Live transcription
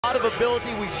lot of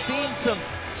ability. We've seen some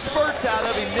spurts out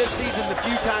of him this season the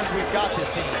few times we've got to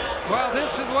see him. Well,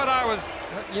 this is what I was,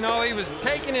 you know, he was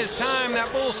taking his time. That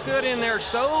bull stood in there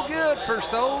so good for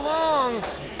so long,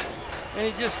 and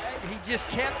he just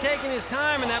kept taking his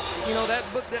time. And that, you know,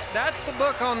 that's the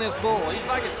book on this bull. He's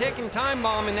like a ticking time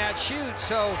bomb in that chute.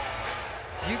 So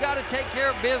you got to take care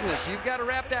of business. You've got to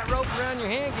wrap that rope around your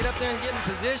hand, get up there and get in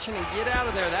position and get out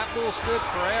of there. That bull stood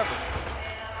forever.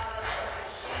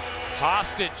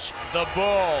 Hostage the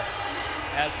bull,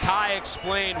 as Ty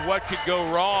explained what could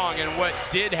go wrong and what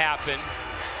did happen.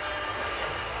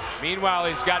 Meanwhile,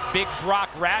 he's got big Brock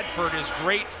Radford, his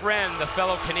great friend, the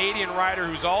fellow Canadian rider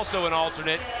who's also an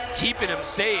alternate, keeping him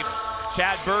safe.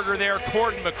 Chad Berger there,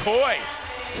 Corden McCoy,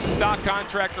 the stock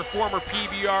contractor, former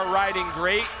PBR riding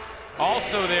great,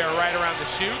 also there right around the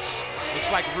chutes.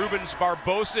 Looks like Rubens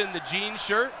Barbosa in the jean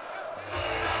shirt.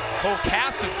 Whole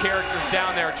cast of characters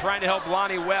down there trying to help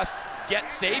Lonnie West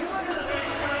get safe.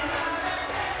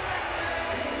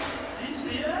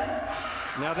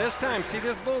 Now this time, see,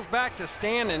 this bull's back to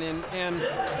standing, and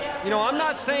you know, I'm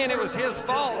not saying it was his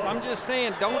fault. I'm just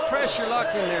saying don't press your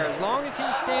luck in there. As long as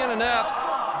he's standing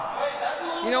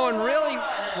up, you know, and really,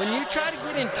 when you try to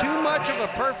get in too much of a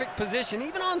perfect position,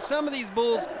 even on some of these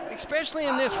bulls, especially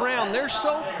in this round, they're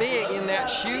so big in that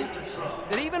chute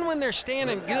that even when they're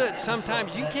standing good,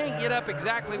 sometimes you can't get up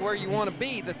exactly where you want to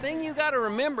be. The thing you got to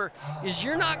remember is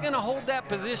you're not going to hold that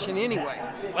position anyway.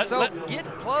 So get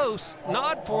close,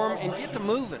 nod for them, and get to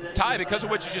moving. Ty, because of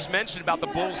what you just mentioned about the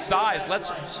bull's size, let's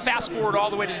fast forward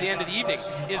all the way to the end of the evening.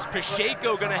 Is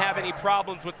Pacheco going to have any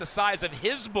problems with the size of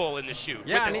his bull in the chute,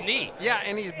 with his knee? Yeah,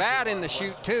 and he's bad in the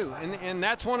chute too, and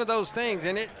that's one of those things.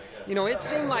 And it, you know, it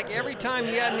seemed like every time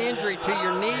you had an injury to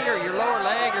your knee or your lower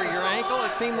leg or your ankle,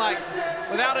 it seemed like,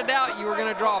 without a doubt, you were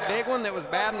going to draw a big one that was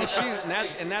bad in the chute,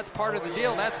 and that's part of the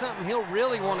deal. That's something he'll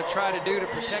really want to try to do to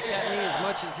protect that knee as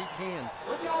much as he can.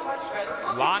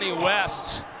 Lonnie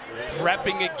West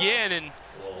prepping again, and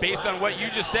based on what you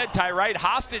just said, Ty, right,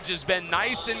 Hostage has been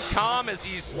nice and calm as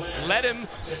he's let him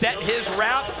set his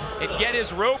wrap and get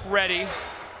his rope ready.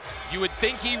 You would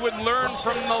think he would learn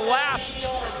from the last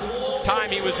time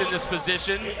he was in this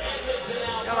position.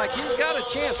 Yeah, like he's got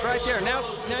a chance right there. Now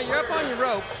you're up on your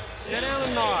rope. Sit down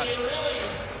and nod.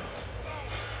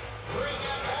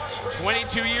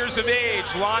 22 years of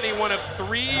age, Lonnie, one of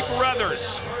 3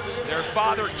 brothers. Their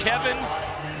father, Kevin,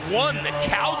 won the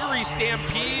Calgary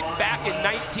Stampede back in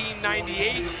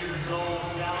 1998.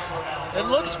 It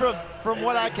looks from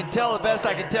what I can tell, the best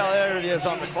I can tell, there it is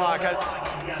on the clock. I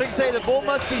think say the bull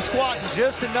must be squatting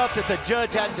just enough that the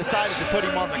judge hadn't decided to put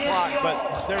him on the clock,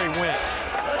 but there he went.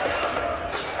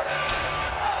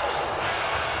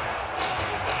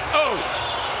 Oh!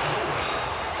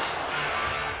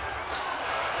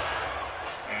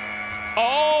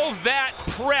 All that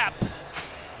prep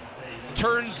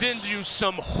turns into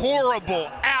some horrible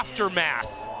aftermath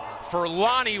for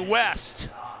Lonnie West.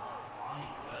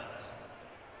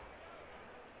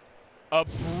 A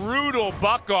brutal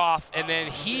buck off, and then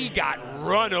he got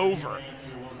run over.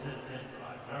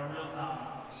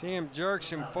 See him jerks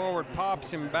him forward, pops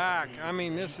him back. I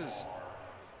mean, this is,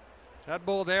 that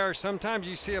bull there, sometimes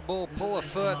you see a bull pull a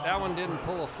foot. That one didn't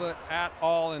pull a foot at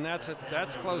all, and that's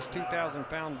close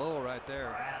 2,000-pound bull right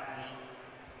there.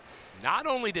 Not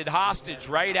only did Hostage,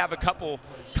 right, have a couple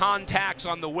contacts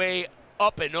on the way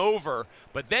up and over,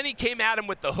 but then he came at him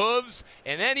with the hooves,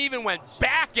 and then even went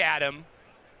back at him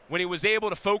when he was able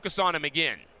to focus on him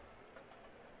again.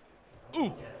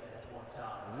 Ooh,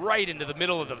 right into the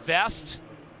middle of the vest,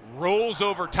 rolls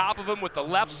over top of him with the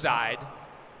left side.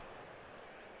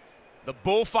 The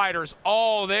bullfighters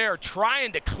all there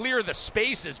trying to clear the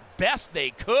space as best they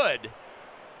could.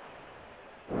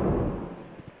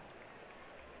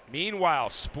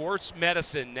 Meanwhile, sports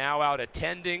medicine now out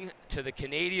attending to the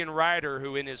Canadian rider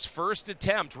who in his first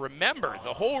attempt, remember,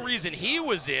 the whole reason he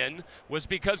was in was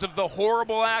because of the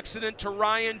horrible accident to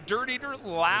Ryan Dirtiter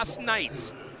last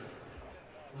night.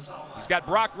 He's got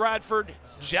Brock Radford,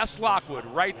 Jess Lockwood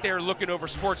right there looking over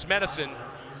sports medicine.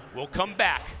 We'll come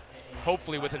back,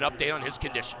 hopefully with an update on his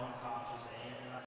condition.